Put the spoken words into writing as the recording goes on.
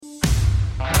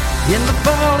In the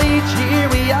fall each year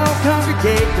we all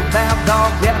congregate, devout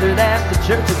dogs gathered at the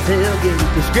church's tailgate.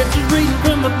 The scriptures reading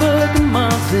from the book of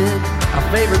Munson, our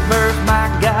favorite verse, my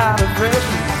God of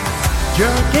freshman.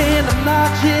 Drunk and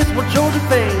obnoxious, well Georgia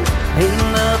fades,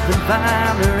 hating up and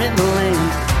find her in the lane.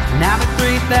 Now the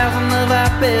 3,000 of our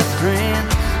best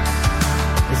friends,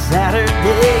 it's Saturday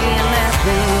in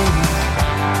Athens.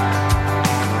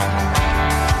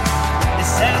 It's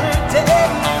Saturday in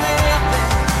Athens.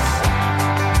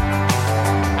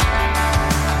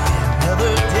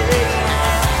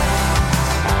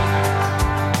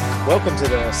 Welcome to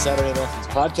the Saturday in Athens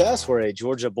podcast. We're a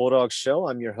Georgia Bulldogs show.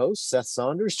 I'm your host, Seth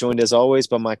Saunders, joined as always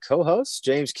by my co-host,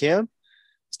 James Kim.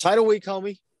 It's title week,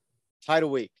 homie. Title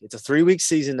week. It's a 3-week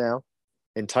season now.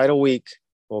 And title week,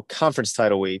 well, conference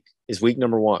title week is week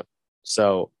number 1.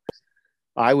 So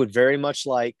I would very much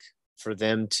like for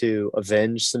them to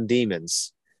avenge some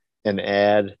demons and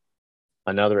add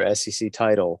another SEC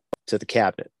title to the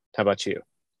cabinet. How about you?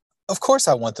 Of course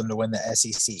I want them to win the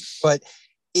SEC, but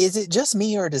is it just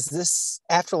me, or does this,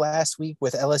 after last week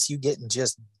with LSU getting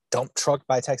just dump trucked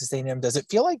by Texas A&M, does it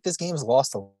feel like this game's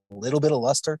lost a little bit of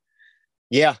luster?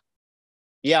 Yeah,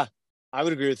 I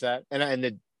would agree with that.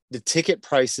 And the ticket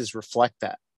prices reflect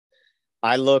that.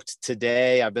 I looked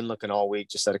today, I've been looking all week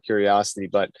just out of curiosity,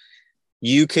 but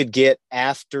you could get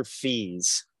after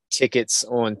fees tickets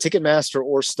on Ticketmaster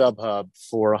or StubHub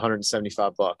for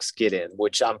 $175 get in,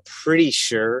 which I'm pretty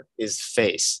sure is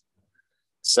face.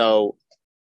 So,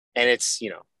 and it's,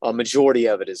 a majority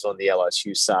of it is on the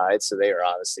LSU side. So they are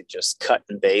obviously just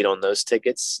cutting bait on those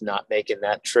tickets, not making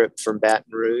that trip from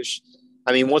Baton Rouge.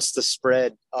 I mean, what's the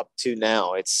spread up to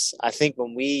now? I think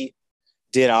when we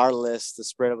did our list, the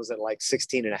spread was at like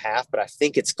 16.5, but I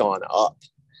think it's gone up.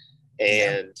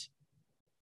 And,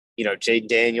 Jaden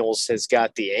Daniels has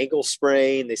got the ankle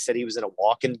sprain. They said he was in a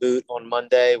walking boot on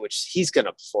Monday, which he's going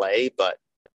to play. But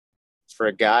for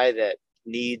a guy that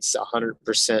needs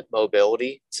 100%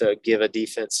 mobility to give a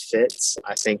defense fits,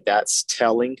 I think that's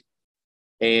telling.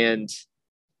 And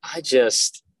how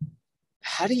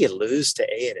do you lose to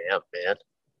A&M, man?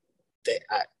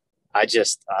 I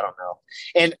don't know.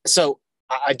 And so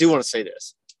I do want to say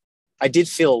this. I did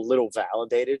feel a little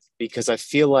validated because I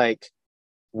feel like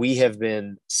we have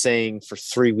been saying for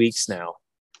 3 weeks now,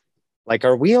 like,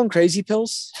 are we on crazy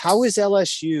pills? How is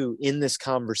LSU in this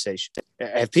conversation?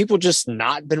 Have people just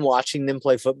not been watching them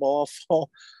play football?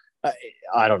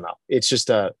 I don't know. It's just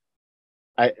I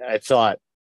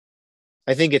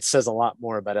think it says a lot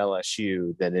more about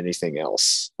LSU than anything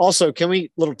else. Also, can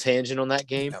we little tangent on that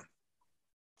game? Yeah.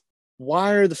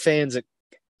 Why are the fans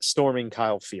storming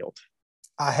Kyle Field?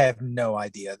 I have no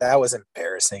idea. That was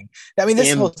embarrassing. I mean,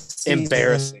 this whole season,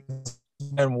 embarrassing.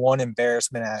 And one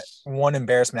embarrassment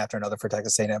after another for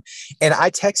Texas A&M. And I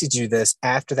texted you this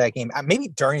after that game, maybe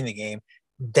during the game.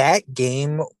 That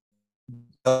game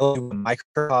of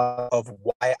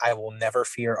why I will never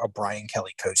fear a Brian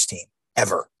Kelly coach team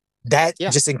ever. That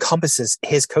just encompasses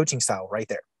his coaching style right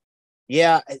there.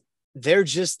 Yeah, they're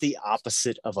just the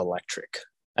opposite of electric,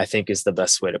 I think is the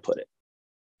best way to put it.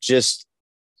 Just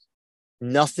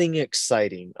nothing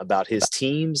exciting about his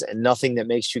teams and nothing that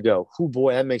makes you go, "Oh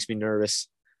boy, that makes me nervous."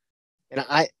 And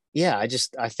I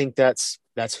think that's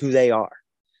who they are.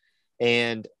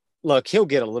 And look, he'll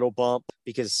get a little bump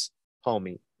because,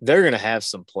 homie, they're going to have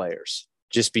some players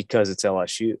just because it's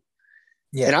LSU.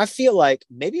 Yeah. And I feel like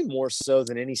maybe more so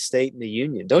than any state in the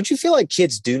union. Don't you feel like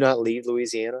kids do not leave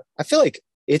Louisiana? I feel like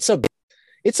it's a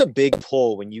big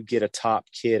pull when you get a top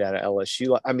kid out of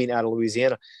LSU. I mean, out of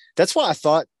Louisiana. That's why I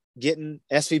thought getting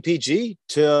SVPG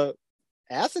to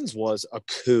Athens was a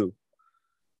coup.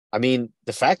 I mean,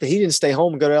 the fact that he didn't stay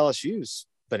home and go to LSU is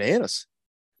bananas,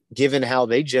 given how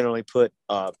they generally put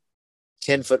a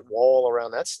 10-foot wall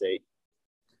around that state.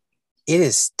 It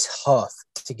is tough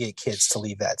to get kids to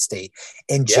leave that state.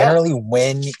 And generally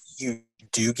when you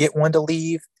do get one to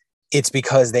leave, it's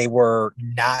because they were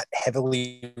not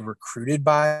heavily recruited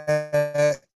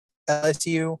by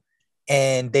LSU.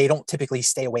 And they don't typically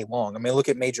stay away long. I mean, look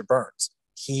at Major Burns.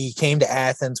 He came to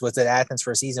Athens, was at Athens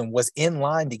for a season, was in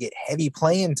line to get heavy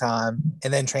playing time,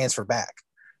 and then transfer back.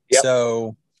 Yep.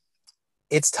 So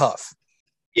it's tough.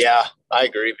 Yeah, I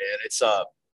agree, man. It's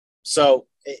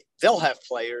they'll have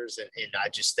players, and I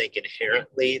just think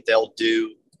inherently they'll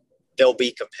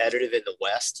be competitive in the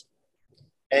West.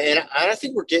 And I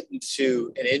think we're getting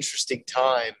to an interesting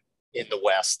time in the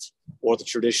West, or the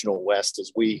traditional West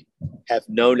as we have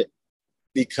known it,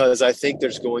 because I think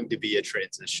there's going to be a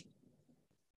transition.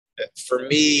 For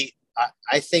me,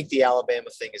 I think the Alabama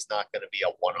thing is not going to be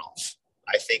a one-off.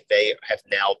 I think they have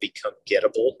now become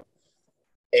gettable.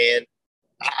 And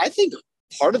I think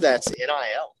part of that's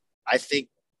NIL. I think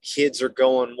kids are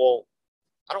going, well,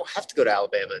 I don't have to go to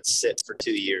Alabama and sit for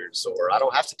 2 years, or I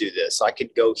don't have to do this. I could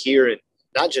go here and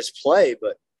not just play,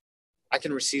 but I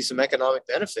can receive some economic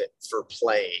benefit for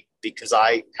playing because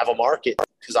I have a market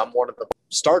because I'm one of the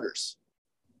starters.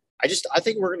 I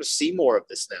think we're going to see more of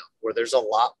this now, where there's a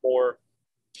lot more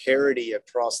parity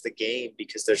across the game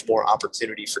because there's more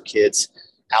opportunity for kids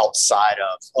outside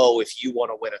of, oh, if you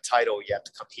want to win a title, you have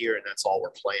to come here and that's all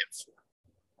we're playing for.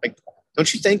 Like,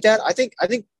 don't you think that? I think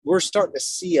we're starting to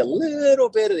see a little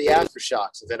bit of the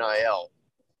aftershocks of NIL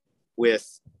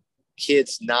with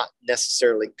kids not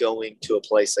necessarily going to a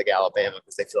place like Alabama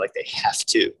because they feel like they have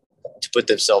to put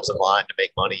themselves in line to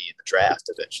make money in the draft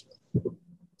eventually.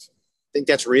 Think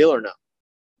that's real or no?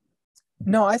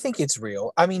 No, I think it's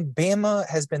real. I mean, Bama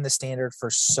has been the standard for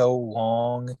so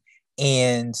long,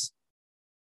 and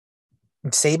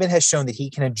Saban has shown that he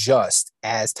can adjust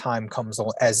as time comes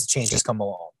along, as changes come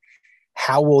along.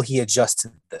 How will he adjust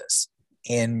to this?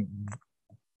 And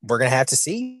we're going to have to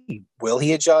see. Will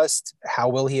he adjust? How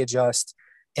will he adjust?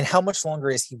 And how much longer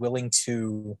is he willing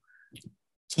to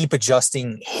keep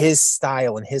adjusting his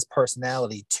style and his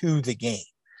personality to the game?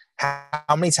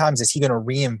 How many times is he going to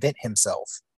reinvent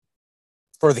himself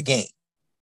for the game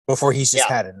before he's just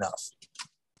had enough?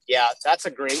 Yeah, that's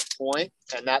a great point,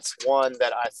 and that's one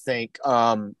that I think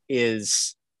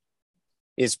is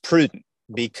prudent,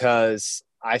 because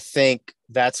I think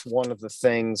that's one of the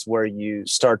things where you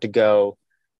start to go,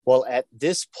 well, at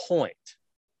this point,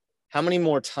 how many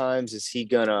more times is he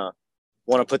gonna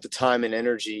want to put the time and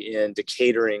energy into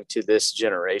catering to this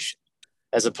generation,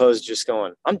 as opposed to just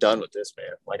going, I'm done with this,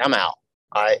 man. Like, I'm out.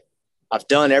 I've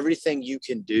done everything you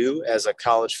can do as a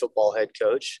college football head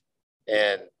coach,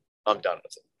 and I'm done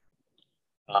with it.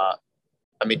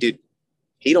 I mean, dude,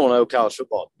 he don't know college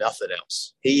football, nothing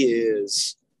else. He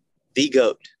is the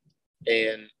GOAT.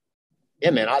 And,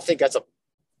 yeah, man, I think that's a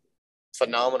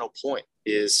phenomenal point,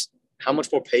 is how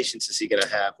much more patience is he going to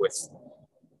have with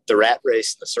the rat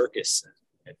race and the circus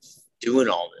and doing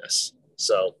all this?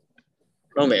 So,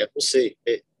 no, man, we'll see.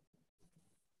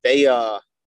 They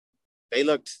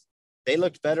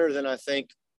looked better than I think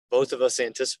both of us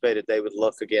anticipated they would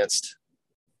look against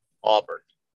Auburn.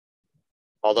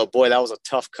 Although, boy, that was a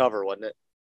tough cover, wasn't it?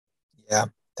 Yeah,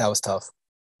 that was tough.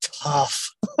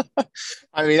 Tough.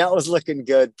 I mean, that was looking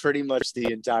good pretty much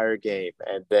the entire game,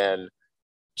 and then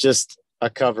just a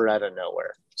cover out of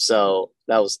nowhere. So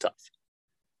that was tough.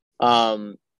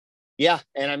 Yeah,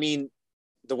 and I mean,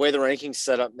 the way the rankings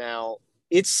set up now,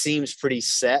 it seems pretty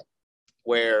set.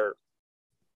 Where,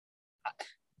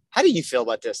 how do you feel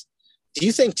about this? Do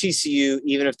you think TCU,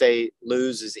 even if they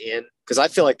lose, is in? Because I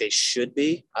feel like they should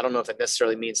be. I don't know if it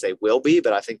necessarily means they will be,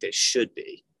 but I think they should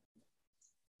be.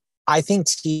 I think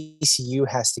TCU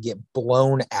has to get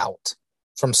blown out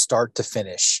from start to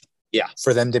finish. Yeah,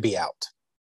 for them to be out.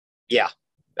 Yeah,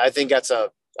 I think that's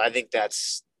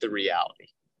the reality.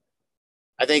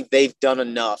 I think they've done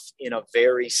enough in a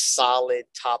very solid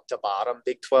top to bottom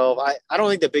Big 12. I don't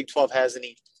think the Big 12 has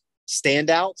any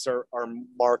standouts or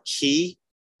marquee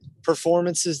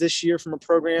performances this year from a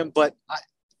program, but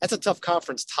that's a tough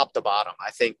conference top to bottom.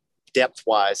 I think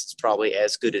depth-wise is probably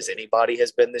as good as anybody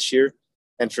has been this year.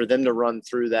 And for them to run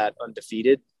through that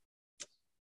undefeated,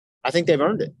 I think they've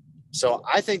earned it. So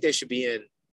I think they should be in.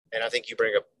 And I think you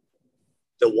bring up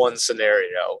the one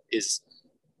scenario is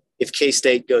if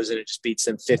K-State goes in and just beats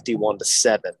them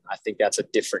 51-7, I think that's a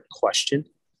different question.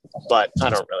 But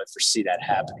I don't really foresee that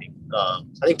happening. I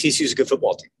think TCU is a good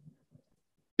football team.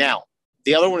 Now,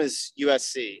 the other one is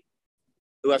USC,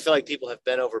 who I feel like people have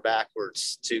bent over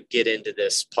backwards to get into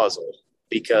this puzzle,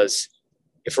 because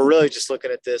if we're really just looking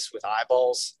at this with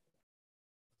eyeballs,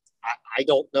 I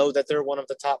don't know that they're one of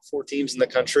the top 4 teams in the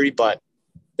country, but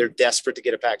they're desperate to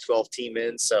get a Pac-12 team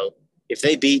in. So if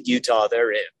they beat Utah,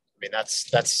 they're in. I mean,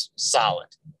 that's solid.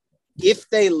 If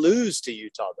they lose to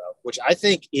Utah, though, which I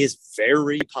think is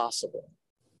very possible,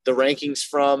 the rankings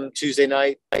from Tuesday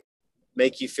night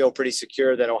make you feel pretty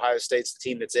secure that Ohio State's the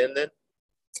team that's in then?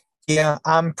 Yeah,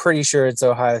 I'm pretty sure it's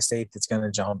Ohio State that's going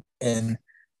to jump in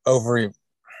over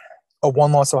a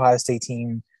one-loss Ohio State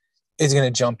team is going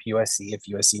to jump USC if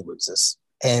USC loses.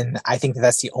 And I think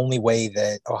that's the only way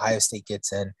that Ohio State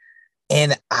gets in.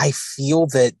 And I feel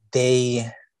that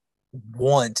the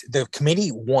committee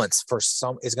is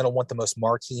going to want the most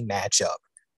marquee matchup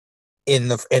in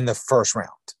the first round,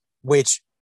 which,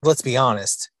 let's be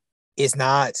honest, is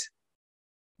not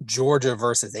Georgia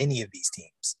versus any of these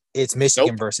teams. It's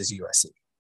Michigan versus USC.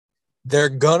 They're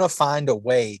going to find a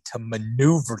way to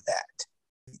maneuver that.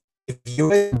 If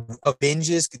US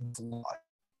avenges,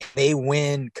 they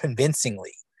win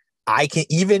convincingly.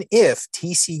 Even if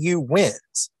TCU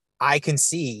wins, I can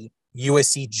see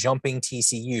USC jumping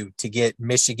TCU to get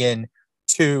Michigan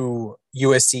 2,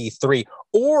 USC 3,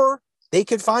 or they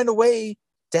could find a way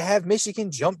to have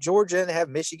Michigan jump Georgia and have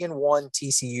Michigan 1,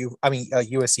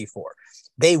 USC 4.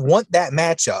 They want that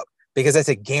matchup because that's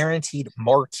a guaranteed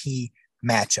marquee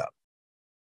matchup.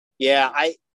 Yeah,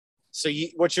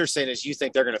 what you're saying is you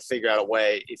think they're going to figure out a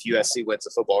way if USC wins a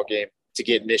football game to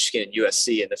get Michigan and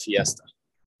USC in the Fiesta.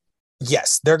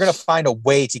 Yes, they're going to find a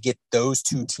way to get those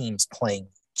two teams playing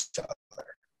each other.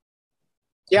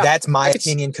 Yeah, that's my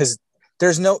opinion, because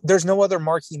there's no other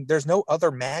marquee, there's no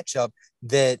other matchup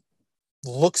that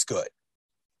looks good.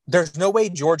 There's no way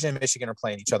Georgia and Michigan are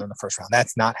playing each other in the first round.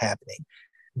 That's not happening.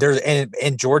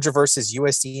 And Georgia versus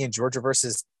USC and Georgia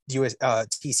versus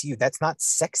TCU. That's not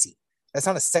sexy. That's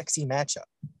not a sexy matchup.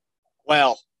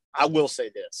 Well, I will say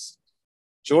this.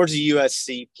 Georgia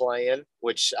USC playing,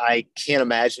 which I can't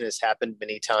imagine has happened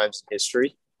many times in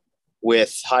history,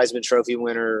 with Heisman Trophy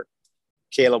winner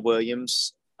Caleb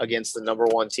Williams against the number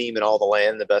 1 team in all the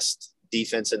land, the best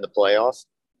defense in the playoff.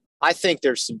 I think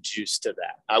there's some juice to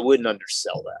that. I wouldn't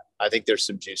undersell that. I think there's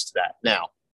some juice to that. Now,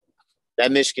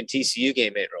 that Michigan TCU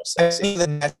game ain't real sexy.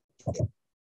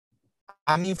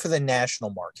 I mean, for the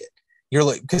national market,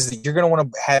 because you're going to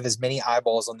want to have as many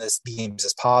eyeballs on this games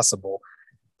as possible.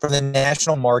 For the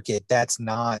national market, that's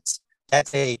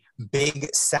a big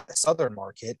Southern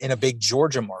market and a big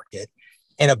Georgia market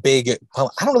and a big.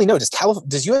 Well, I don't really know. Does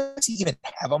USC even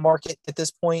have a market at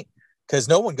this point? Because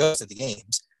no one goes to the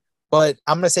games. But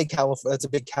I'm going to say that's a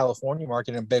big California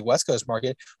market and a big West Coast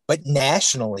market. But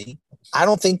nationally, I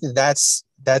don't think that's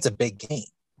a big game.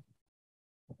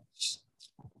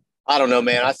 I don't know,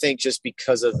 man. I think just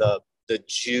because of the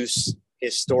juice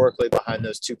historically behind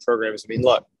those two programs. I mean,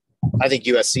 look, I think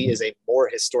USC is a more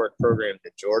historic program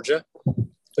than Georgia,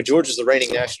 but Georgia's the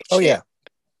reigning national champ. Oh, yeah.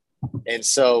 And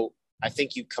so I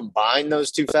think you combine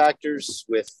those two factors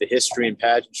with the history and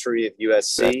pageantry of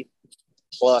USC,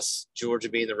 plus Georgia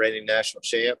being the reigning national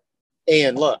champ.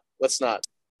 And look, let's not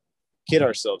kid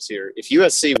ourselves here. If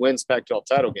USC wins Pac-12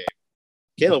 title game,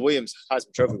 Caleb Williams,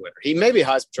 Heisman Trophy winner. He may be a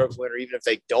Heisman Trophy winner even if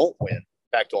they don't win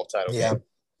Pac-12 title game.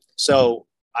 So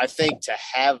I think to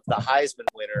have the Heisman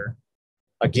winner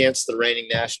against the reigning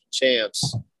national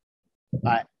champs,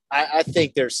 I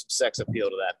think there's some sex appeal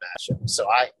to that matchup. So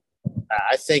I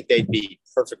think they'd be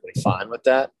perfectly fine with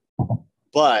that.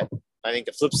 But I think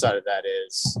the flip side of that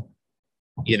is,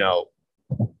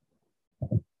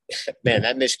 man,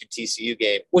 that Michigan TCU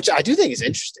game, which I do think is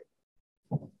interesting,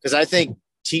 because I think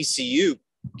TCU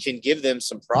can give them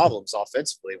some problems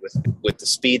offensively with the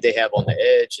speed they have on the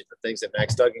edge and the things that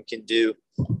Max Duggan can do.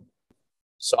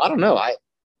 So I don't know. I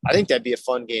think that'd be a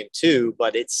fun game too,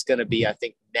 but it's going to be, I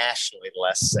think, nationally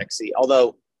less sexy.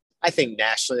 Although I think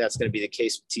nationally that's going to be the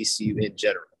case with TCU in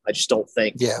general. I just don't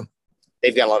think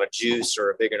they've got a lot of juice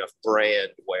or a big enough brand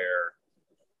where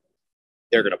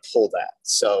they're going to pull that.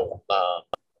 So,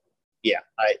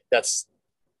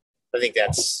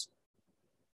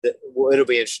 it'll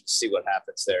be interesting to see what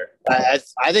happens there.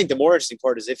 I think the more interesting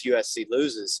part is if USC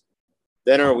loses,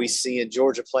 then are we seeing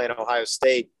Georgia playing Ohio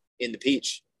State in the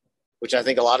Peach, which I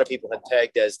think a lot of people had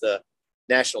pegged as the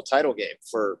national title game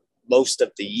for most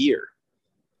of the year,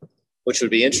 which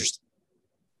would be interesting.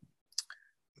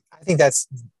 I think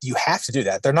you have to do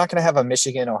that. They're not going to have a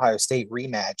Michigan-Ohio State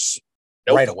rematch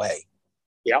right away.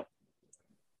 Yep.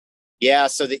 Yeah.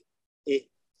 So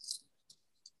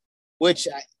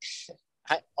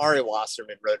Ari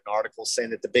Wasserman wrote an article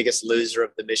saying that the biggest loser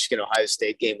of the Michigan-Ohio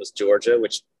State game was Georgia,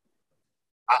 which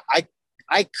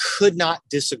I could not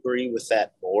disagree with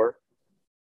that more.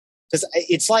 Because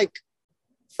it's like,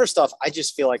 first off, I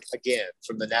just feel like, again,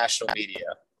 from the national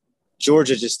media,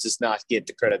 Georgia just does not get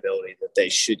the credibility that they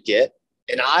should get.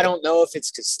 And I don't know if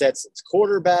it's because Stetson's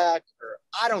quarterback or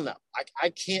I don't know. I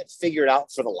can't figure it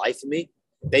out for the life of me.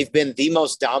 They've been the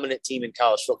most dominant team in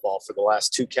college football for the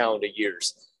last 2 calendar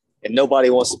years. And nobody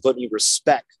wants to put any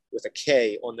respect with a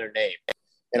K on their name.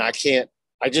 And I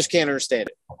just can't understand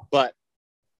it. But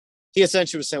he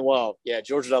essentially was saying, well, yeah,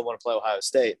 Georgia doesn't want to play Ohio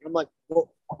State. And I'm like,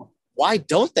 well, why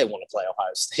don't they want to play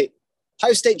Ohio State?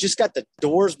 Ohio State just got the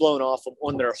doors blown off them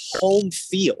on their home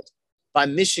field by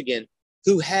Michigan,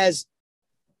 who has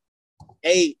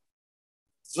a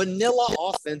vanilla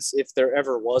offense if there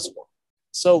ever was one.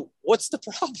 So what's the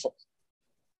problem?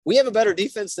 We have a better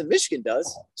defense than Michigan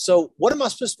does. So what am I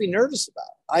supposed to be nervous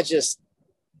about? It's just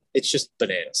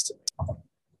bananas to me.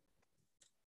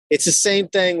 It's the same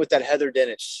thing with that Heather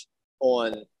Dinich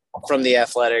from The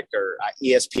Athletic or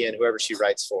ESPN, whoever she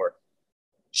writes for.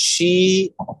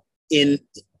 She, in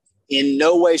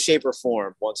no way, shape, or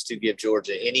form, wants to give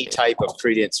Georgia any type of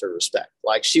credence or respect.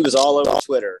 Like, she was all over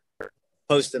Twitter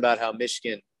posting about how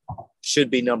Michigan should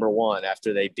be number one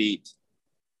after they beat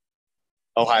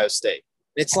Ohio State.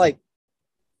 It's like,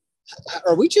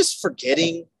 are we just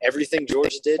forgetting everything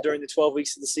Georgia did during the 12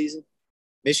 weeks of the season?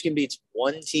 Michigan beats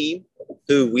one team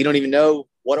who we don't even know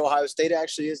what Ohio State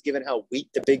actually is, given how weak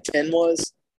the Big Ten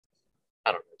was.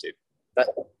 I don't know, dude.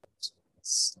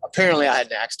 Apparently I had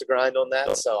an axe to grind on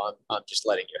that, so I'm just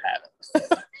letting you have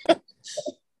it.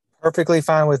 Perfectly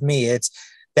fine with me. It's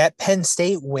that Penn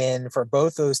State win for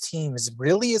both those teams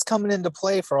really is coming into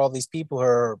play for all these people who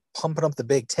are pumping up the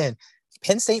Big Ten.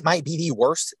 Penn State might be the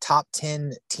worst top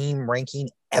 10 team ranking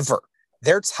ever.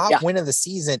 Their top win of the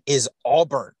season is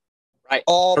Auburn. Right.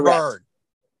 Auburn.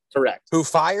 Correct. Who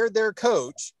fired their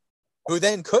coach, who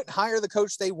then couldn't hire the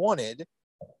coach they wanted,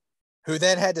 who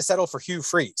then had to settle for Hugh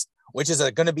Freeze, which is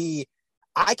going to be,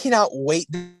 I cannot wait.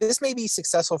 This may be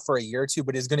successful for a year or two,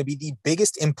 but it's going to be the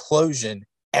biggest implosion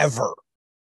ever.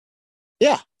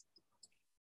 Yeah.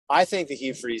 I think the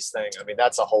Hugh Freeze thing, I mean,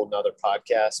 that's a whole nother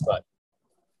podcast, but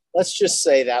let's just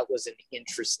say that was an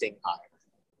interesting hire.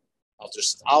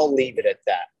 I'll leave it at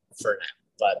that for now.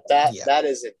 But that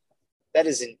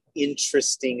is an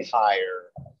interesting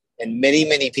hire. And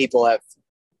many people have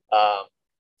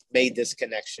made this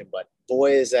connection, but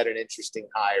boy, is that an interesting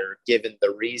hire given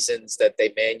the reasons that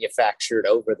they manufactured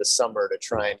over the summer to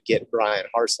try and get Brian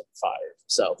Harsin fired.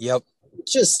 So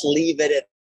just leave it at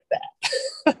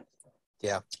that.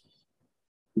 Yeah.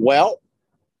 Well,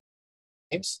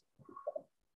 games.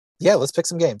 Yeah, let's pick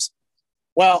some games.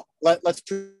 Well, let's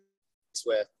prove this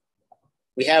with.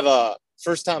 We have a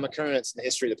first-time occurrence in the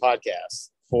history of the podcast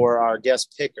for our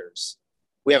guest pickers.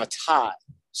 We have a tie.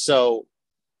 So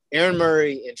Aaron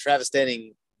Murray and Travis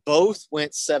Denning both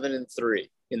went 7-3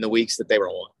 in the weeks that they were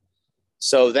on.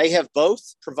 So they have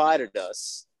both provided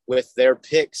us with their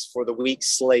picks for the week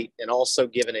slate and also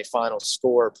given a final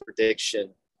score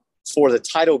prediction for the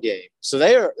title game. So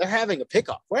they're having a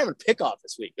pickoff. We're having a pickoff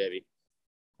this week, baby.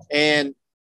 And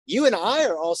you and I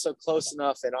are also close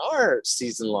enough in our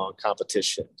season-long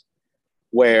competition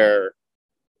where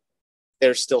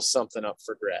there's still something up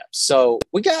for grabs. So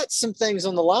we got some things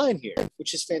on the line here,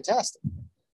 which is fantastic.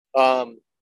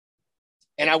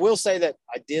 And I will say that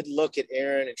I did look at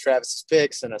Aaron and Travis's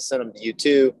picks, and I sent them to you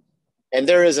too. And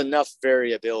there is enough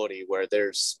variability where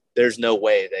there's no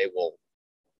way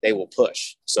they will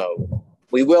push. So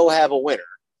we will have a winner.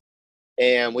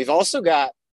 And we've also got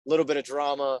a little bit of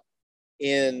drama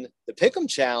in the Pick'em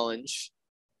Challenge,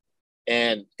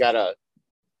 and gotta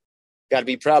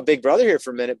be proud big brother here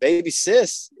for a minute. Baby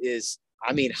sis is,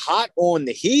 hot on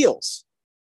the heels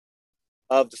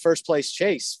of the first place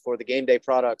chase for the Game Day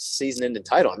Products season-ending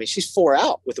title. She's 4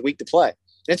 out with a week to play.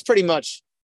 And it's pretty much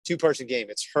two-person game.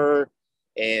 It's her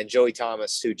and Joey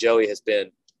Thomas, who Joey has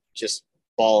been just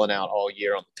balling out all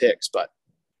year on the picks. But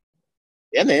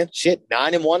yeah, man, she hit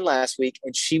 9-1 last week,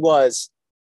 and she was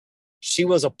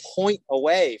a point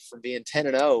away from being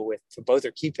 10-0 with both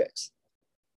her key picks.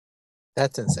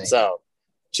 That's insane. So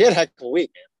she had a heck of a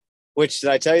week, man. Which, did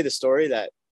I tell you the story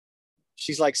that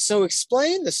she's like, so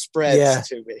explain the spreads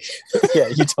to me? Yeah,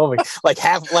 you told me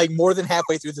more than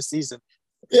halfway through the season.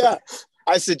 Yeah.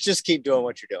 I said, just keep doing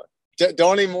what you're doing.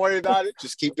 Don't even worry about it.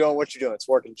 Just keep doing what you're doing. It's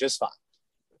working just fine.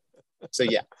 So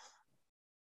yeah.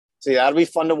 So that'll be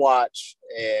fun to watch.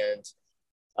 And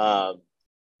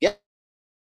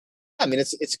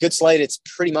it's a good slate. It's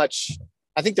pretty much,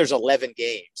 I think there's 11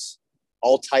 games,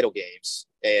 all title games,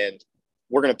 and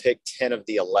we're going to pick 10 of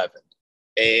the 11.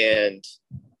 And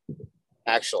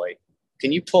actually,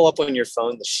 can you pull up on your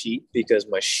phone the sheet? Because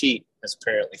my sheet has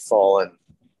apparently fallen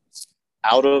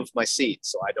out of my seat,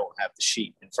 so I don't have the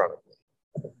sheet in front of me.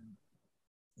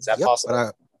 Is that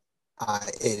possible?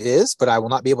 It is, but I will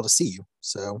not be able to see you.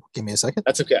 So give me a second.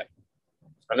 That's okay.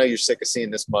 I know you're sick of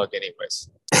seeing this mug anyways.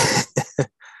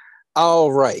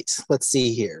 All right. Let's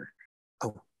see here.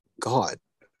 Oh, God.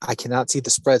 I cannot see the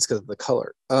spreads because of the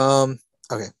color.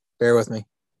 Okay. Bear with me.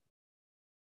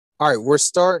 All right. We're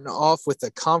starting off with the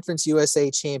Conference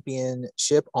USA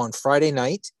Championship on Friday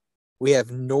night. We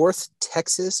have North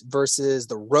Texas versus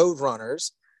the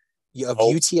Roadrunners of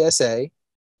UTSA.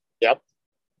 Yep.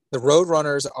 The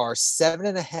Roadrunners are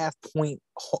 7.5 point.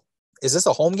 Is this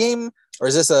a home game or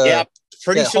is this a? Yeah,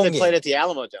 pretty sure they played at the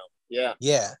Alamo Dome. Yeah.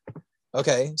 Yeah.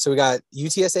 Okay. So we got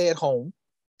UTSA at home.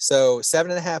 So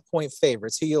 7.5 point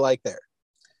favorites. Who you like there?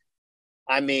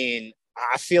 I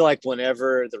feel like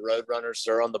whenever the Roadrunners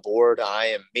are on the board, I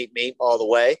am meat all the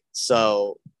way.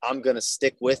 So I'm going to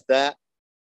stick with that.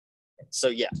 So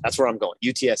yeah, that's where I'm going.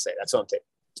 UTSA. That's what I'm taking.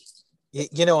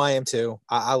 I am too.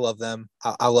 I love them.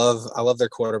 I love their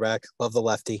quarterback. Love the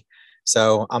lefty.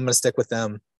 So I'm going to stick with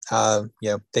them.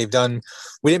 They've done.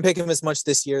 We didn't pick them as much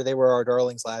this year. They were our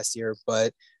darlings last year,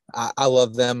 but I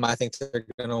love them. I think they're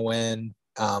going to win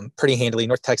pretty handily.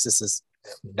 North Texas is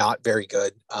not very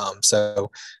good.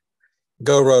 So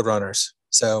go Roadrunners.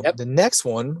 So The next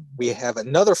one, we have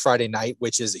another Friday night,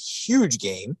 which is a huge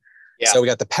game. Yeah. So we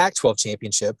got the Pac-12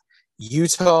 championship,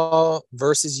 Utah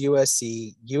versus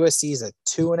USC. USC is a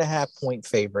 2.5-point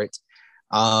favorite.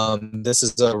 This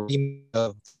is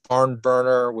a barn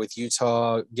burner with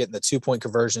Utah getting the 2-point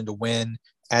conversion to win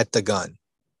at the gun.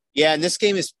 Yeah, and this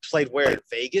game is played where? In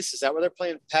Vegas? Is that where they're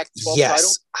playing Pac-12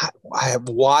 yes. title?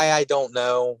 Why I don't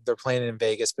know. They're playing in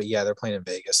Vegas, but yeah, they're playing in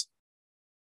Vegas.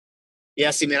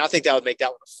 Yeah, see, man, I think that would make that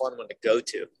one a fun one to go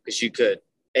to because you could,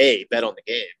 A, bet on the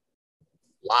game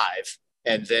live,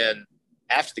 and then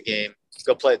after the game,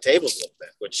 go play the tables a little bit,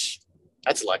 which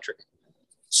that's electric.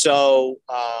 So,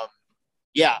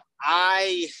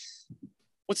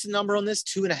 what's the number on this?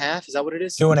 2.5? Is that what it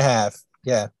is? 2.5.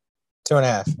 Yeah,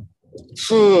 2.5.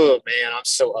 Oh, man, I'm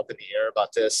so up in the air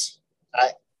about this.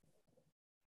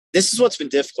 This is what's been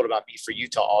difficult about me for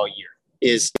Utah all year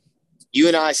is you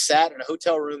and I sat in a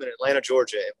hotel room in Atlanta,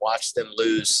 Georgia, and watched them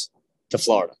lose to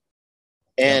Florida.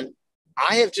 And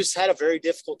I have just had a very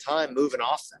difficult time moving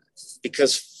off that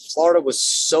because Florida was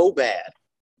so bad.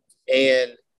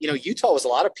 And, Utah was a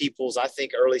lot of people's, I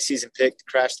think, early season pick to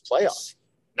crash the playoff,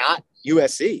 not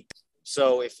USC.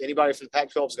 So if anybody from the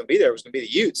Pac-12 was going to be there, it was going to be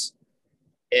the Utes.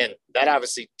 And that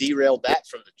obviously derailed that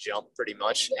from the jump pretty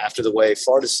much after the way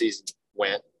Florida's season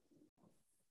went.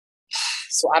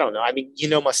 So I don't know. I mean,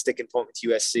 my sticking point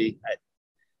with USC.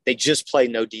 They just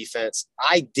played no defense.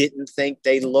 I didn't think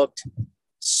they looked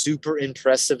super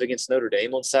impressive against Notre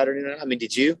Dame on Saturday night. I mean,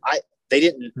 did you? They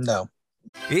didn't. No.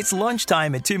 It's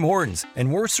lunchtime at Tim Hortons,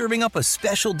 and we're serving up a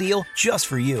special deal just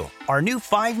for you. Our new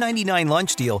 $5.99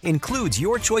 lunch deal includes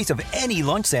your choice of any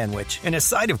lunch sandwich and a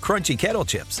side of crunchy kettle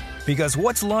chips. Because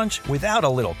what's lunch without a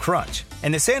little crunch?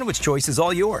 And the sandwich choice is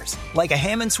all yours, like a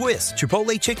ham and Swiss,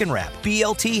 Chipotle chicken wrap,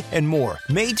 BLT, and more,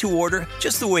 made to order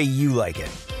just the way you like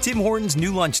it. Tim Hortons'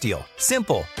 new lunch deal.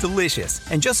 Simple, delicious,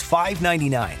 and just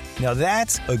 $5.99. Now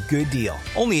that's a good deal.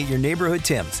 Only at your neighborhood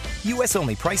Tim's. U.S.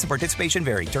 only. Price and participation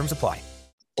vary. Terms apply.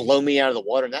 Blow me out of the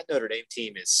water. And that Notre Dame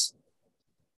team is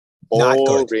boring.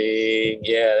 Not good.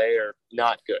 Yeah, they are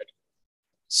not good.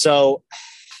 So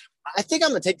I think I'm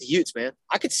going to take the Utes, man.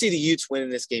 I could see the Utes winning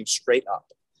this game straight up.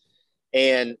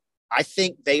 And I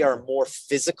think they are more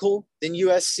physical than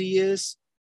USC is.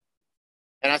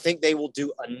 And I think they will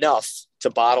do enough to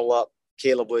bottle up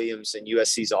Caleb Williams and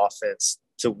USC's offense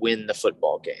to win the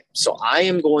football game. So I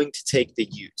am going to take the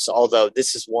Utes, although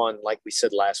this is one, like we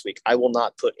said last week, I will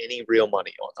not put any real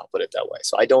money on. I'll put it that way.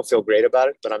 So I don't feel great about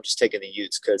it, but I'm just taking the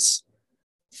Utes because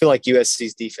I feel like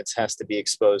USC's defense has to be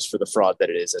exposed for the fraud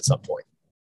that it is at some point.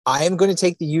 I am going to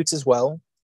take the Utes as well.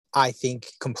 I think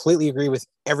completely agree with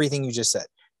everything you just said.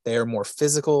 They are more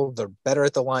physical. They're better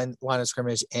at the line of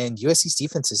scrimmage, and USC's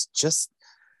defense is just,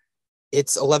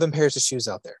 it's 11 pairs of shoes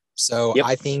out there. So yep.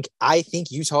 I think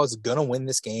Utah is going to win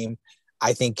this game.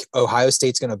 I think Ohio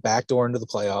State's going to backdoor into the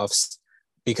playoffs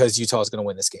because Utah is going to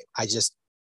win this game.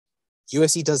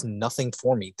 USC does nothing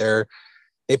for me.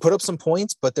 They put up some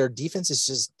points, but their defense is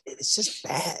just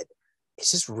bad.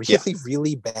 It's just really,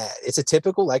 really bad. It's a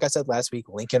typical, like I said last week,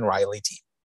 Lincoln Riley team.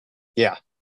 Yeah.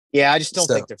 Yeah, I just don't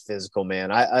think they're physical,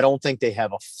 man. I don't think they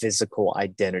have a physical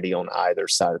identity on either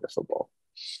side of the football.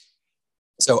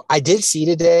 So I did see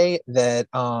today that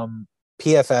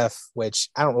PFF, which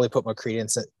I don't really put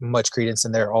much credence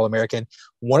in their All-American,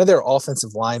 one of their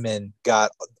offensive linemen got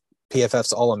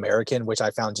PFF's All-American, which I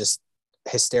found just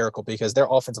hysterical because their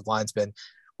offensive line's been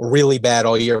really bad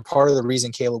all year. Part of the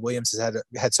reason Caleb Williams has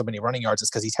had so many running yards is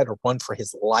because he's had to run for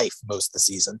his life most of the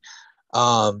season.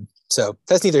 So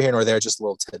that's neither here nor there, just a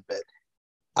little tidbit.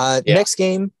 Next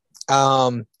game,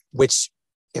 which,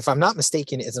 if I'm not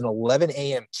mistaken, is an 11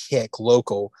 a.m. kick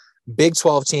local, Big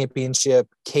 12 championship,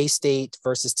 K-State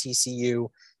versus TCU.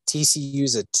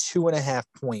 TCU's a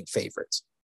 2.5-point favorite.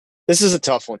 This is a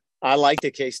tough one. I like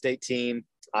the K-State team.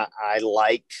 I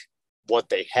like what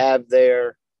they have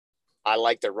there. I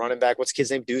like their running back. What's the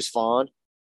kid's name? Deuce Vaughn?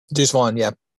 Deuce Vaughn,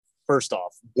 yeah. First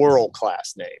off,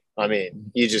 world-class name. I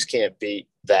mean, you just can't beat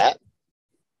that.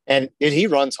 And he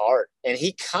runs hard. And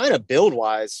he kind of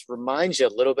build-wise reminds you a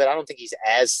little bit. I don't think he's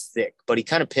as thick, but he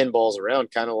kind of pinballs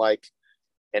around, kind of like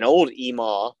an old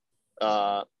Emaw.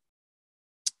 Now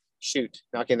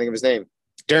I can't think of his name.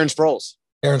 Darren Sproles.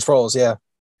 Darren Sproles, yeah.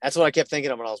 That's what I kept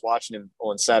thinking of when I was watching him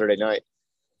on Saturday night.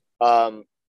 I'm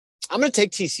going to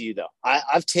take TCU, though.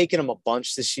 I've taken them a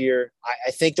bunch this year.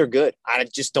 I think they're good. I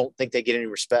just don't think they get any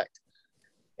respect.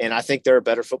 And I think they're a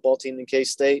better football team than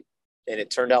K-State. and it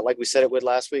turned out like we said it would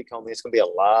last week, homie. It's going to be a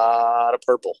lot of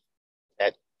purple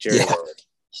at Jerry World.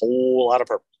 Whole lot of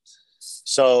purple.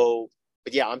 So,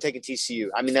 but yeah, I'm taking TCU.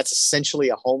 I mean, that's essentially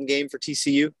a home game for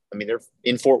TCU. I mean, they're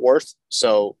in Fort Worth,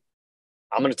 so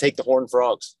I'm going to take the Horned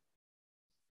Frogs.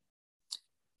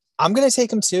 I'm going to take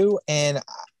them too, and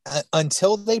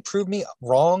until they prove me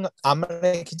wrong, I'm going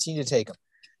to continue to take them.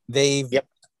 They've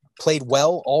played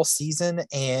well all season,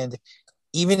 and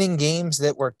even in games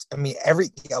that were, I mean,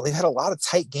 they've had a lot of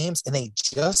tight games, and they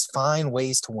just find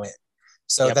ways to win.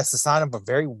 So that's the sign of a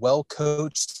very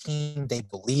well-coached team. They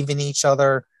believe in each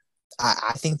other.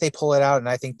 I think they pull it out, and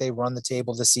I think they run the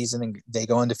table this season, and they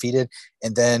go undefeated,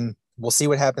 and then we'll see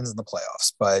what happens in the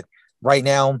playoffs. But right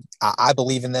now, I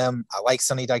believe in them. I like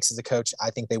Sonny Dykes as a coach.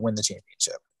 I think they win the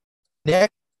championship.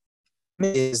 Next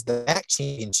is the MAC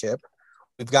championship.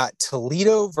 We've got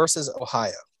Toledo versus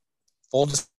Ohio. Full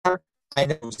disclosure, I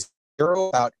know zero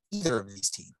about either of these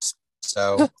teams.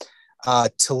 So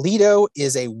Toledo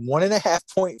is a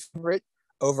 1.5 point favorite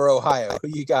over Ohio. Who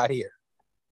you got here?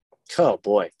 Oh,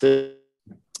 boy.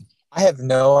 I have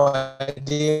no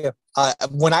idea.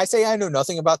 When I say I know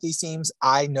nothing about these teams,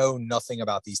 I know nothing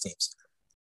about these teams.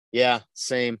 Yeah,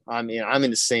 same. I mean, I'm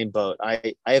in the same boat.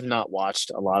 I have not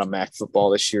watched a lot of MAC football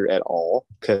this year at all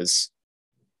because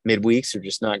midweeks are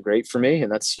just not great for me, and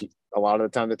that's a lot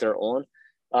of the time that they're on.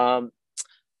 I'm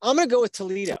going to go with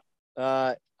Toledo.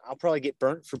 I'll probably get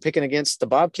burnt for picking against the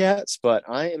Bobcats, but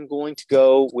I am going to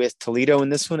go with Toledo in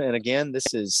this one. And again,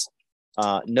 this is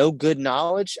no good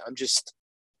knowledge.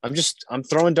 I'm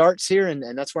throwing darts here,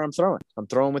 and that's where I'm throwing. I'm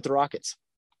throwing with the Rockets.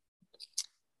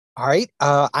 All right.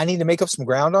 I need to make up some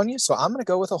ground on you, so I'm going to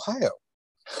go with Ohio.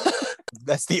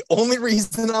 That's the only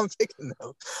reason I'm picking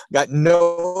them. Got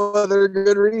no other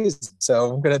good reason.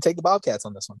 So I'm going to take the Bobcats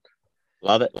on this one.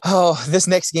 Love it. Oh, this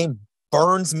next game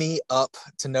burns me up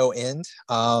to no end.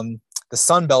 The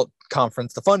Sun Belt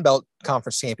Conference, the Fun Belt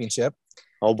Conference Championship.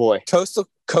 Oh, boy.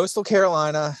 Coastal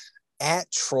Carolina at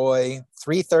Troy,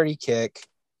 3:30 kick.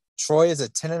 Troy is a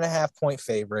 10.5 point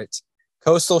favorite.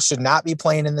 Coastal should not be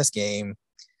playing in this game.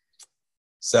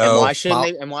 So and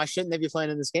why shouldn't they be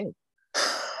playing in this game?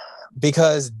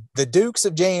 Because the Dukes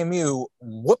of JMU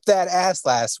whooped that ass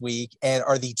last week and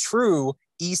are the true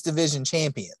East Division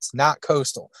champions, not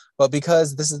Coastal. But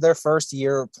because this is their first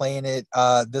year playing at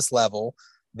this level,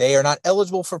 they are not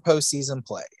eligible for postseason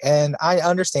play. And I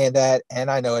understand that, and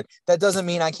I know it. That doesn't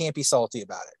mean I can't be salty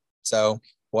about it. So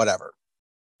whatever.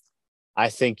 I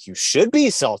think you should be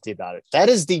salty about it. That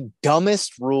is the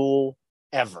dumbest rule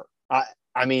ever.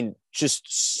 I mean,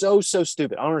 just so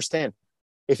stupid. I don't understand.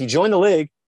 If you join the league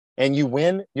and you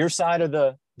win your side of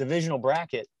the divisional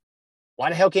bracket, why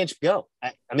the hell can't you go?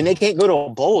 I mean, they can't go to a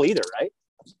bowl either, right?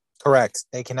 Correct.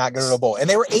 They cannot go to a bowl. And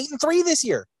they were 8-3 this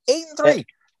year. 8-3.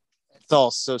 It's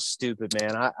all so stupid,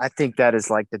 man. I think that is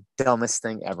like the dumbest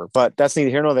thing ever. But that's neither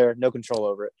here nor there. No control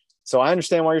over it. So I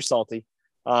understand why you're salty.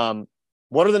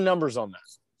 What are the numbers on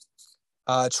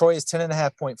that? Troy is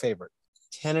 10.5 point favorite.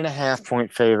 10.5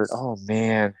 point favorite. Oh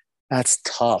man, that's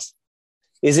tough.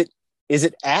 Is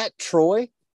it at Troy?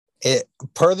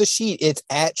 Per the sheet, it's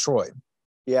at Troy.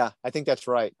 Yeah, I think that's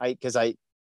right.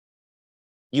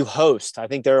 You host. I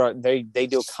think they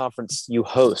do a conference. You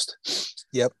host.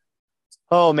 Yep.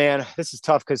 Oh man, this is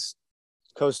tough because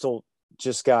Coastal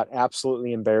just got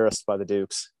absolutely embarrassed by the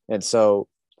Dukes, and so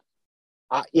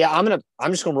I'm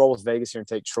just gonna roll with Vegas here and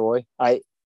take Troy.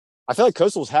 I feel like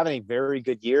Coastal was having a very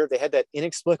good year. They had that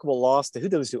inexplicable loss to who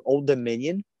those to Old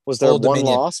Dominion was their Old one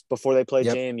Dominion. loss before they played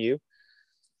JMU.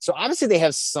 So obviously they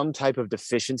have some type of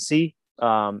deficiency.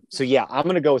 So yeah, I'm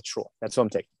going to go with Troy. That's what I'm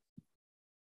taking.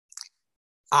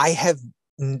 I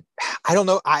don't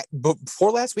know.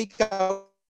 Before last week, I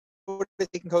would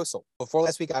have taken Coastal. Before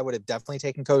last week, I would have definitely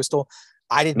taken Coastal.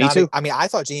 Me too. I mean, I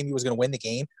thought JMU was going to win the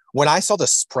game. When I saw the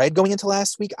spread going into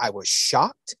last week, I was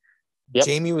shocked. Yep.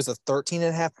 JMU was a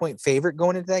 13.5 point favorite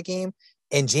going into that game,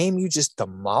 and JMU just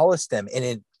demolished them, and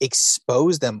it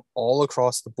exposed them all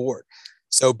across the board.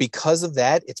 So because of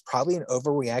that, it's probably an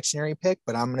overreactionary pick,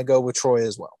 but I'm going to go with Troy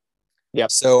as well. Yeah.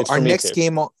 So our next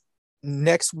game on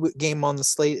the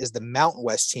slate is the Mountain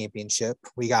West Championship.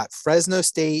 We got Fresno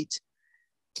State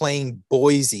playing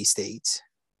Boise State.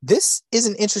 This is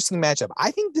an interesting matchup.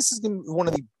 I think this is going to be one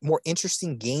of the more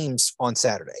interesting games on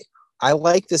Saturday. I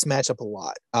like this matchup a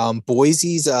lot.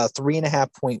 Boise's a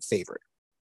 3.5 point favorite.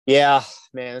 Yeah,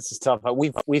 man, this is tough.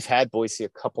 We've had Boise a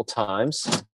couple times.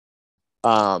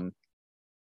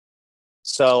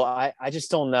 So I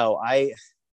just don't know. I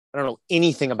don't know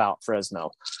anything about Fresno,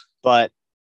 but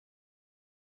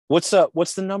what's the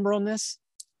number on this?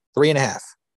 3.5.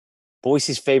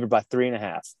 Boise's favored by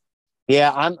 3.5.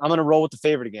 Yeah, I'm going to roll with the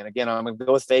favorite again. Again, I'm going to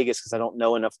go with Vegas because I don't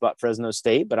know enough about Fresno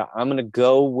State, but I'm going to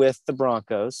go with the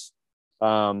Broncos.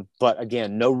 But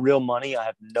again, no real money. I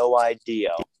have no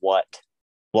idea what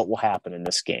will happen in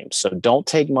this game. So don't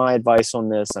take my advice on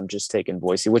this. I'm just taking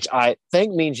Boise, which I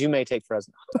think means you may take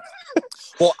Fresno.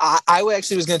 Well, I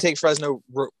actually was going to take Fresno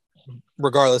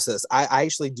regardless of this. I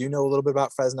actually do know a little bit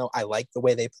about Fresno. I like the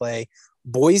way they play.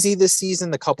 Boise this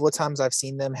season, the couple of times I've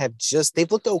seen them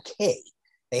they've looked okay.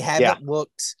 They haven't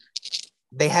looked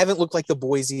like the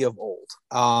Boise of old.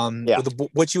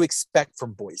 What you expect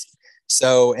from Boise.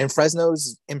 So, and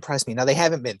Fresno's impressed me. Now, they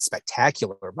haven't been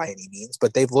spectacular by any means,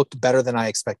 but they've looked better than I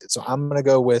expected. So I'm going to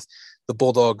go with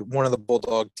one of the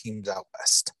Bulldog teams out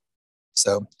west.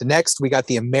 So the next, we got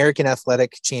the American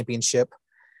Athletic Championship.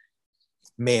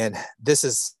 Man, this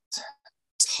is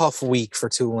tough week for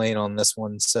Tulane on this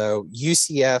one. So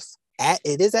UCF,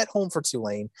 it is at home for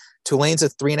Tulane. Tulane's a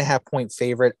 3.5-point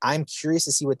favorite. I'm curious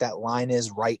to see what that line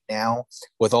is right now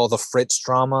with all the Fritz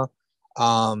drama.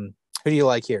 Who do you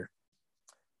like here?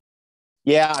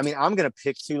 Yeah, I mean, I'm going to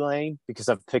pick Tulane because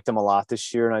I've picked them a lot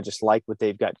this year, and I just like what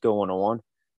they've got going on.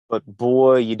 But,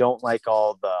 boy, you don't like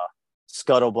all the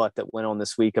scuttlebutt that went on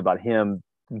this week about him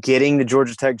getting the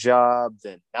Georgia Tech job,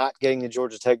 then not getting the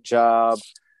Georgia Tech job,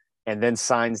 and then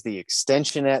signs the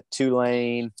extension at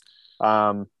Tulane.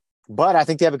 But I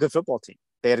think they have a good football team.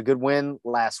 They had a good win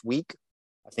last week.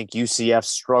 I think UCF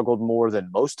struggled more than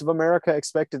most of America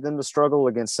expected them to struggle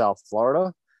against South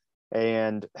Florida.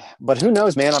 But who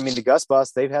knows, man? I mean, the Gus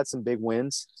Bus, they've had some big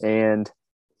wins, and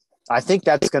I think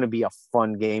that's going to be a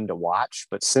fun game to watch.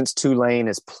 But since Tulane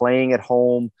is playing at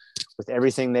home with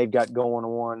everything they've got going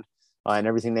on and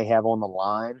everything they have on the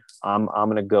line, I'm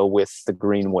going to go with the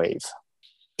Green Wave.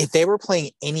 If they were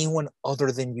playing anyone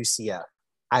other than UCF,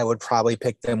 I would probably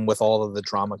pick them with all of the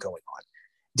drama going on.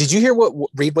 Did you hear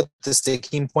read what the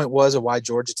sticking point was of why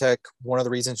Georgia Tech, one of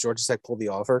the reasons Georgia Tech pulled the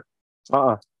offer?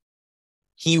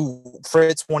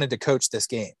 Fritz wanted to coach this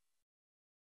game.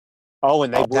 Oh,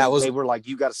 and they were like,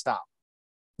 you got to stop.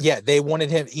 Yeah, he wanted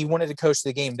to coach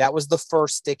the game. That was the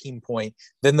first sticking point.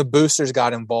 Then the boosters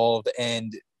got involved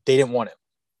and they didn't want him.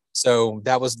 So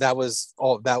that was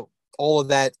all of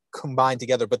that combined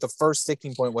together. But the first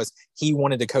sticking point was he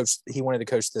wanted to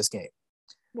coach this game.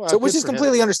 Well, so which is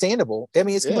completely understandable. I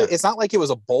mean, it's not like it was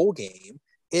a bowl game.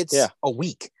 It's a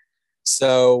week.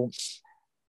 So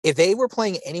if they were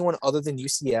playing anyone other than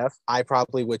UCF, I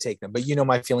probably would take them. But you know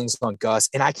my feelings on Gus,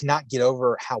 and I cannot get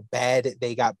over how bad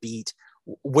they got beat.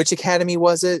 Which academy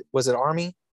was it? Was it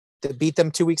Army that beat them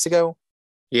 2 weeks ago?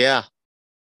 Yeah.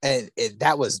 And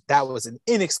that was an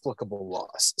inexplicable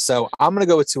loss. So I'm going to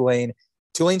go with Tulane.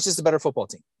 Tulane's just a better football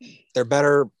team. They're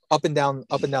better up and down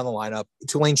the lineup.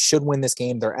 Tulane should win this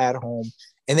game. They're at home,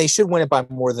 and they should win it by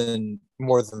more than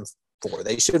 4.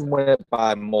 They should win it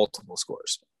by multiple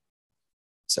scores.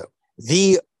 So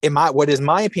what is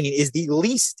my opinion is the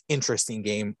least interesting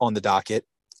game on the docket,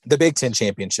 the Big Ten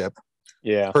championship.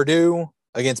 Yeah. Purdue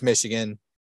against Michigan,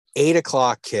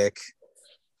 8:00 kick.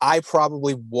 I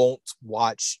probably won't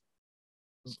watch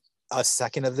a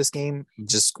second of this game,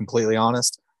 just completely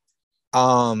honest.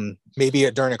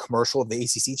 Maybe during a commercial of the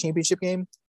ACC championship game,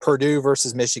 Purdue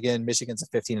versus Michigan. Michigan's a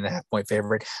 15.5-point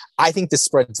favorite. I think the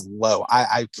spread's low.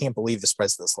 I can't believe the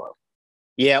spread's this low.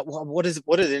 Yeah. Well, what did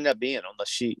it end up being on the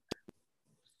sheet?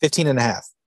 15.5.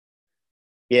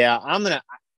 Yeah. I'm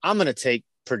going to take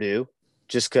Purdue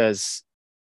just cause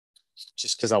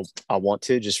I want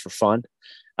to, just for fun.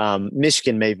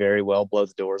 Michigan may very well blow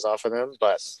the doors off of them,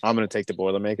 but I'm going to take the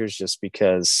Boilermakers just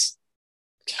because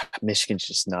Michigan's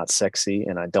just not sexy,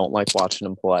 and I don't like watching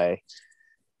them play.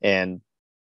 And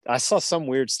I saw some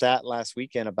weird stat last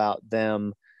weekend about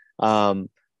them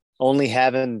only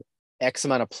having X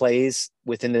amount of plays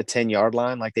within the 10-yard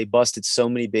line. Like, they busted so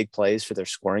many big plays for their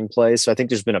scoring plays. So I think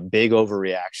there's been a big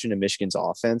overreaction to Michigan's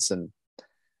offense, and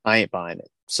I ain't buying it.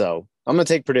 So I'm going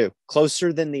to take Purdue,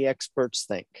 closer than the experts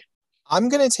think. I'm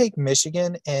going to take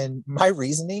Michigan, and my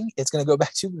reasoning, it's going to go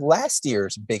back to last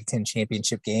year's Big Ten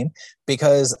championship game,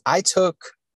 because I took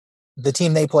the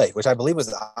team they played, which I believe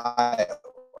was Iowa.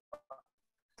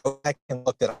 Go back and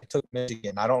looked at it. I took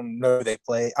Michigan. I don't know who they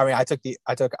play. I mean, I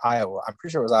took Iowa. I'm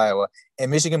pretty sure it was Iowa, and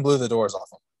Michigan blew the doors off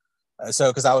them. So,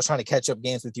 because I was trying to catch up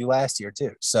games with you last year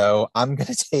too. So I'm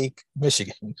going to take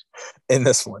Michigan in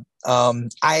this one. Michigan's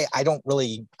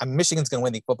going to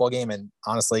win the football game, and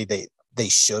honestly, they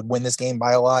should win this game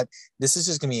by a lot. This is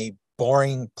just going to be a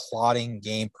boring, plodding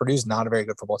game. Purdue's not a very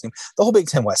good football team. The whole Big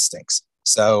Ten West stinks.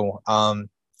 So,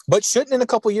 but shouldn't in a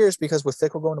couple years, because with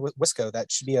Fickle going to Wisco,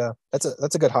 that should be that's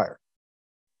a good hire.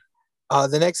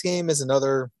 The next game is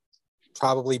another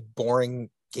probably boring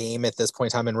game at this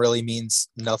point in time and really means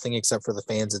nothing except for the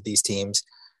fans of these teams.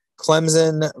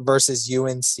 Clemson versus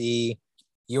UNC.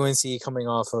 UNC coming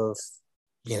off of,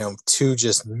 two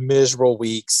just miserable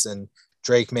weeks, and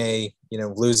Drake May,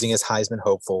 losing his Heisman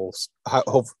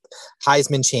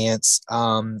Heisman chance.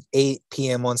 8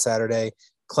 p.m. on Saturday.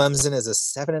 Clemson is a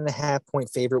 7.5-point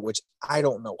favorite, which I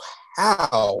don't know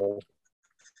how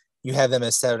you have them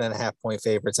as 7.5-point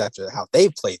favorites after how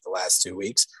they've played the last 2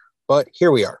 weeks. But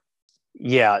here we are.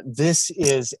 Yeah, this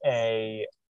is I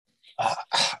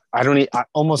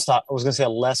almost thought I was going to say a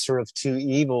lesser of two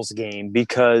evils game,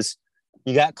 because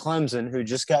you got Clemson, who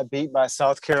just got beat by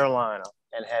South Carolina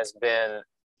and has been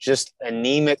just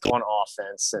anemic on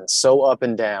offense and so up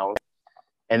and down.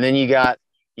 And then you got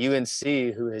UNC,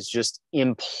 who has just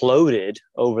imploded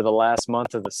over the last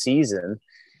month of the season.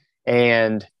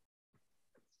 And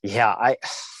yeah,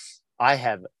 I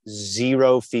have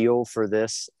zero feel for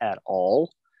this at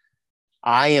all.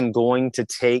 I am going to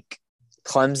take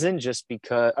Clemson just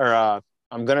because,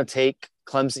 I'm going to take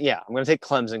Clemson. Yeah, I'm going to take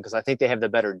Clemson because I think they have the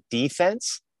better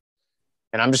defense,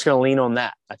 and I'm just going to lean on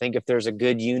that. I think if there's a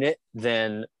good unit,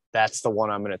 then that's the one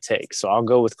I'm going to take. So I'll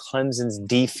go with Clemson's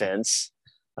defense.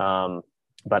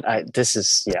 But this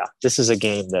is a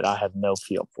game that I have no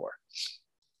feel for.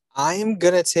 I'm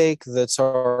going to take the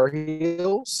Tar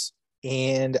Heels,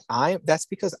 and that's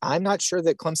because I'm not sure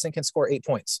that Clemson can score 8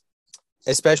 points,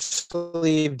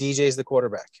 especially if DJ's the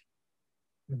quarterback.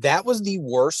 That was the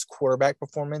worst quarterback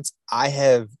performance I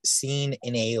have seen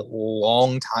in a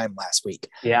long time last week.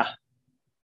 Yeah.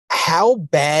 How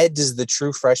bad does the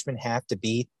true freshman have to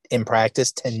be in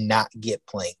practice to not get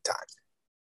playing time?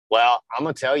 Well, I'm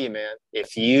going to tell you, man,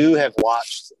 if you have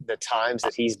watched the times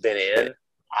that he's been in,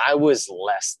 I was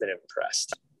less than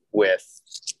impressed with,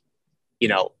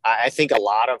 I think a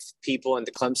lot of people in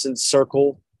the Clemson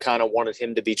circle kind of wanted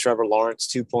him to be Trevor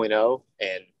Lawrence 2.0,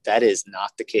 and that is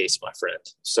not the case, my friend.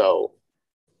 So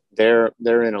they're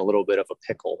in a little bit of a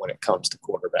pickle when it comes to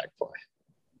quarterback play.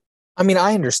 I mean,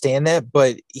 I understand that,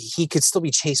 but he could still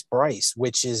be Chase Bryce,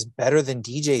 which is better than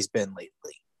DJ's been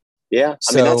lately. Yeah,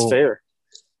 that's fair.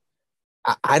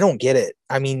 I don't get it.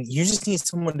 I mean, you just need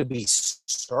someone to be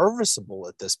serviceable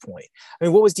at this point. I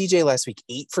mean, what was DJ last week?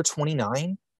 8 for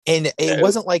 29? And it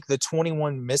wasn't like the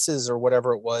 21 misses or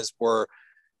whatever it was were,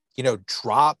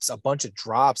 drops, a bunch of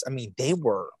drops. I mean, they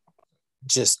were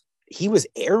just, he was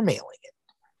airmailing it.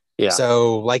 Yeah.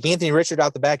 So like Anthony Richard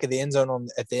out the back of the end zone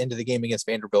at the end of the game against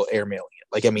Vanderbilt, airmailing it.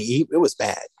 Like, I mean, it was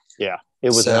bad. Yeah, it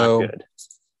was not good.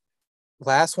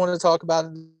 Last one to talk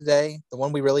about today, the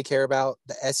one we really care about,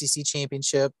 the SEC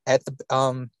championship at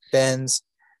the Benz.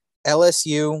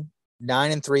 LSU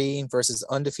 9-3 versus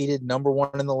undefeated number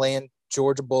 1 in the land,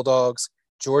 Georgia Bulldogs.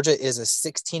 Georgia is a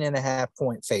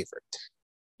 16.5-point favorite.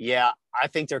 Yeah, I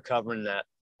think they're covering that.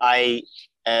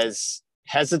 As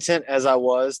hesitant as I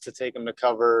was to take them to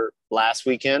cover last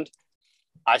weekend,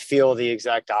 I feel the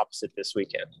exact opposite this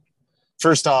weekend.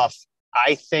 First off,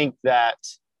 I think that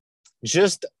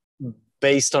just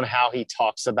based on how he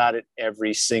talks about it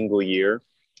every single year,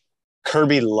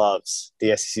 Kirby loves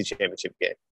the SEC championship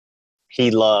game. He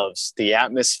loves the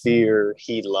atmosphere.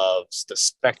 He loves the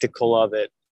spectacle of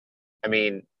it. I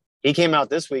mean, he came out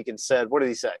this week and said, what did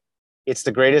he say? It's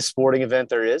the greatest sporting event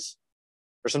there is,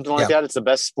 or something like that. It's the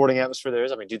best sporting atmosphere there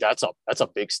is. I mean, dude, that's a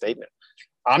big statement.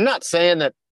 I'm not saying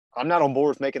that I'm not on board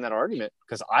with making that argument,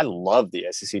 because I love the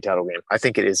SEC title game. I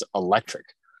think it is electric.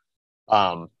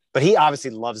 But he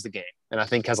obviously loves the game, and I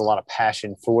think has a lot of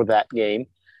passion for that game.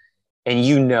 And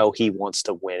he wants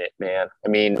to win it, man. I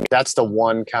mean, that's the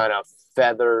one kind of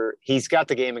feather. He's got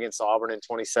the game against Auburn in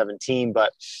 2017,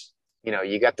 but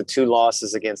you got the 2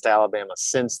 losses against Alabama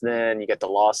since then. You got the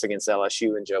loss against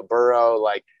LSU and Joe Burrow.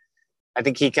 Like, I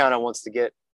think he kind of wants to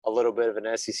get a little bit of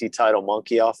an SEC title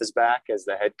monkey off his back as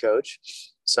the head coach.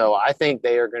 So I think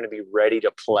they are going to be ready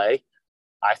to play.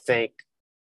 I think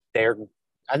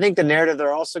the narrative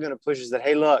they're also going to push is that,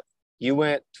 hey, look, you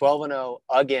went 12-0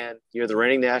 again. You're the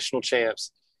reigning national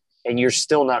champs, and you're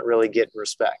still not really getting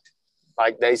respect.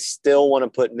 Like, they still want to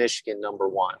put Michigan number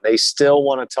 1. They still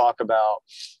want to talk about,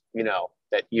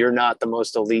 that you're not the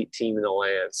most elite team in the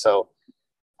land. So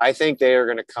I think they are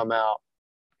going to come out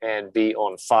and be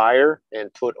on fire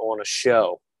and put on a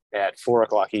show at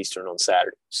 4:00 Eastern on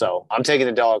Saturday. So I'm taking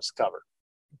the Dogs to cover.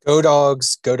 Go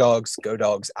Dogs, go Dogs, go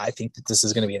Dogs. I think that this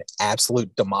is going to be an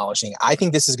absolute demolishing. I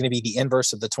think this is going to be the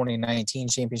inverse of the 2019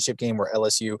 championship game where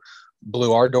LSU blew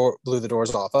the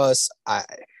doors off us.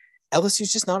 LSU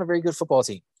is just not a very good football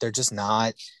team. They're just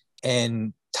not.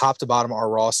 And top to bottom, our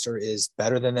roster is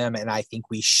better than them. And I think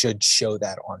we should show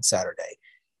that on Saturday.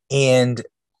 And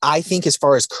I think as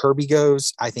far as Kirby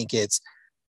goes, I think it's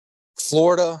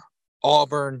Florida,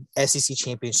 Auburn, SEC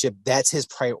championship, that's his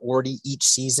priority each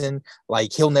season.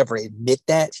 Like, he'll never admit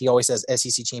that. He always says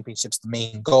SEC championship's the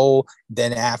main goal.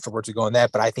 Then afterwards we go on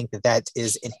that. But I think that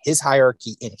is in his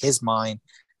hierarchy, in his mind,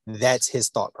 that's his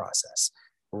thought process.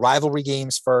 Rivalry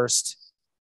games first,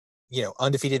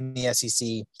 undefeated in the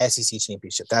SEC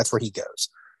championship. That's where he goes.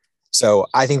 So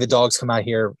I think the Dogs come out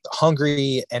here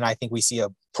hungry, and I think we see a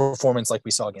performance like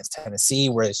we saw against Tennessee,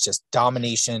 where it's just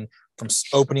domination from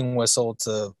opening whistle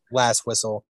to last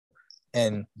whistle,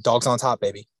 and Dogs on top,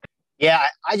 baby. Yeah,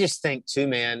 I just think too,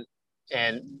 man,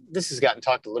 and this has gotten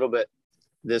talked a little bit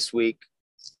this week.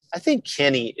 I think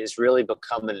Kenny is really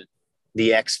becoming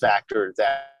the X factor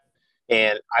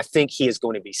and I think he is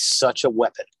going to be such a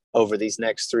weapon over these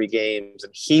next 3 games.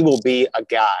 And he will be a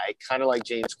guy, kind of like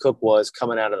James Cook was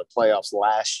coming out of the playoffs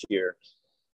last year,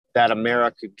 that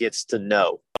America gets to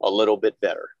know a little bit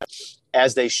better,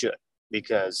 as they should,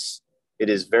 because it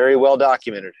is very well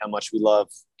documented how much we love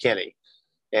Kenny.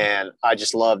 And I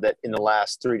just love that in the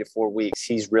last 3 to 4 weeks,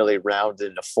 he's really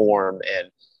rounded into form and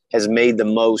has made the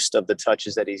most of the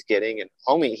touches that he's getting. And,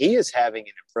 homie, he is having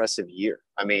an impressive year.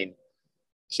 I mean,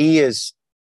 he is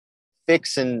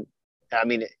fixing – I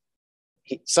mean,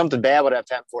 something bad would have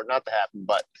to happen for it not to happen,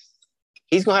 but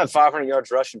he's going to have 500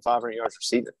 yards rushing, 500 yards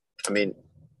receiving. I mean,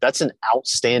 that's an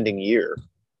outstanding year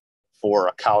for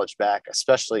a college back,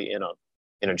 especially in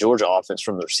a Georgia offense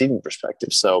from the receiving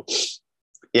perspective. So,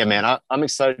 yeah, man, I'm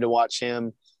excited to watch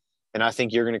him, and I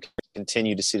think you're going to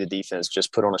continue to see the defense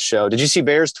just put on a show. Did you see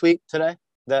Bears tweet today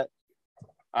that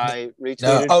I retweeted?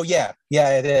 No. Oh, yeah. Yeah,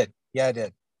 I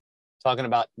did. Talking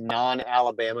about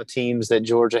non-Alabama teams that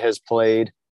Georgia has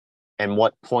played and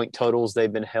what point totals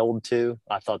they've been held to.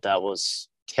 I thought that was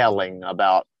telling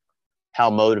about how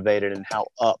motivated and how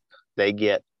up they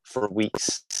get for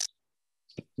weeks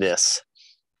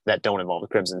that don't involve the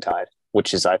Crimson Tide,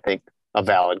 which is, I think, a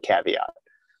valid caveat.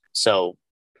 So,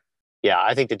 yeah,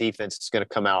 I think the defense is going to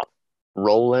come out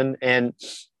rolling. And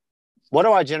what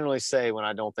do I generally say when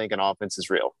I don't think an offense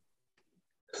is real?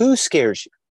 Who scares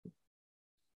you?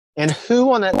 And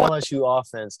who on that LSU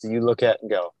offense do you look at and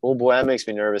go, oh, boy, that makes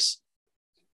me nervous?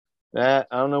 I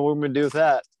don't know what we're going to do with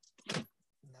that.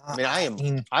 I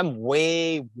mean, I'm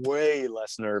way, way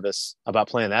less nervous about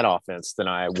playing that offense than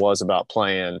I was about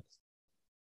playing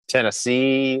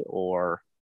Tennessee or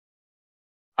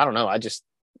I don't know.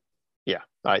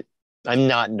 I'm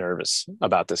not nervous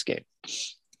about this game.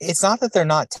 It's not that they're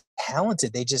not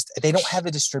talented. They don't have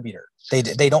a distributor.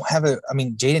 They don't have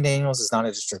Jaden Daniels is not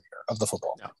a distributor of the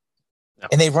football. No.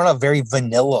 And they run a very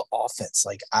vanilla offense.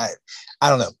 Like I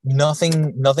don't know.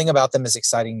 Nothing about them is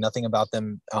exciting. Nothing about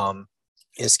them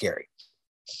is scary.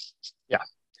 Yeah.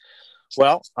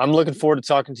 Well, I'm looking forward to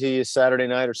talking to you Saturday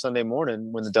night or Sunday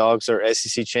morning when the Dogs are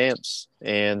SEC champs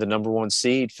and the number 1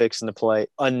 seed fixing to play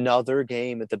another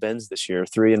game at the Benz this year,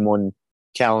 3-1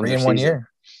 calendar 3 in 1 year.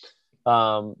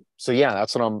 So yeah,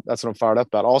 that's what I'm fired up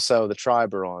about. Also, the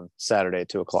Tribe are on Saturday at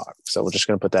 2:00. So we're just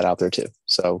going to put that out there too.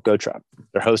 So go Tribe.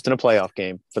 They're hosting a playoff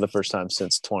game for the first time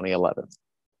since 2011.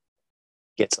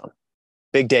 Get some.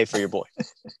 Big day for your boy.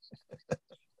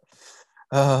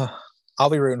 I'll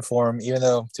be rooting for him, even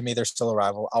though to me they're still a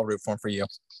rival. I'll root for him for you.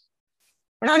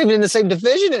 We're not even in the same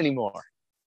division anymore.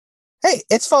 Hey,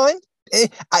 it's fine.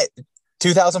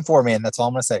 2004, man. That's all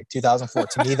I'm going to say. 2004.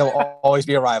 To me, they'll always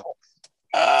be a rival.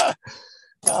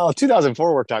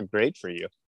 2004 worked out great for you.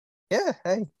 Yeah.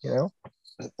 Hey,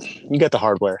 you got the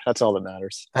hardware. That's all that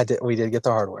matters. We did get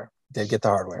the hardware.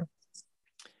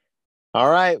 All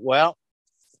right. Well,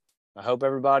 I hope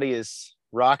everybody is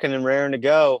rocking and raring to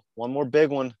go. One more big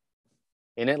one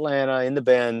in Atlanta, in the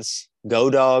Benz. Go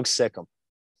Dogs, sick 'em.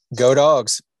 Go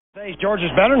Dogs. Hey,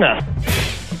 Georgia's better now.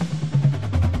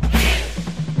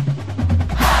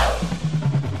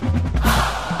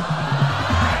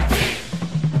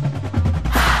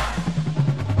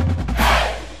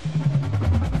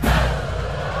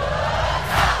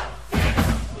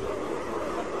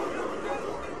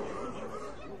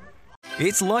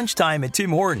 It's lunchtime at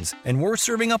Tim Hortons, and we're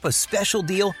serving up a special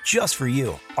deal just for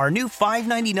you. Our new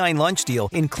 $5.99 lunch deal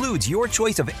includes your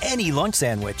choice of any lunch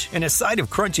sandwich and a side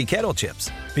of crunchy kettle chips.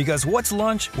 Because what's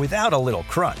lunch without a little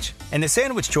crunch? And the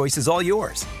sandwich choice is all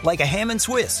yours, like a ham and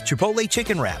Swiss, Chipotle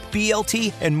chicken wrap,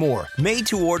 BLT, and more, made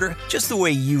to order just the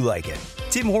way you like it.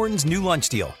 Tim Hortons' new lunch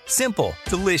deal. Simple,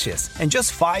 delicious, and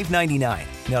just $5.99.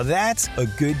 Now that's a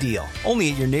good deal.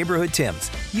 Only at your neighborhood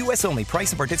Tim's. U.S. only. Price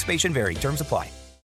and participation vary. Terms apply.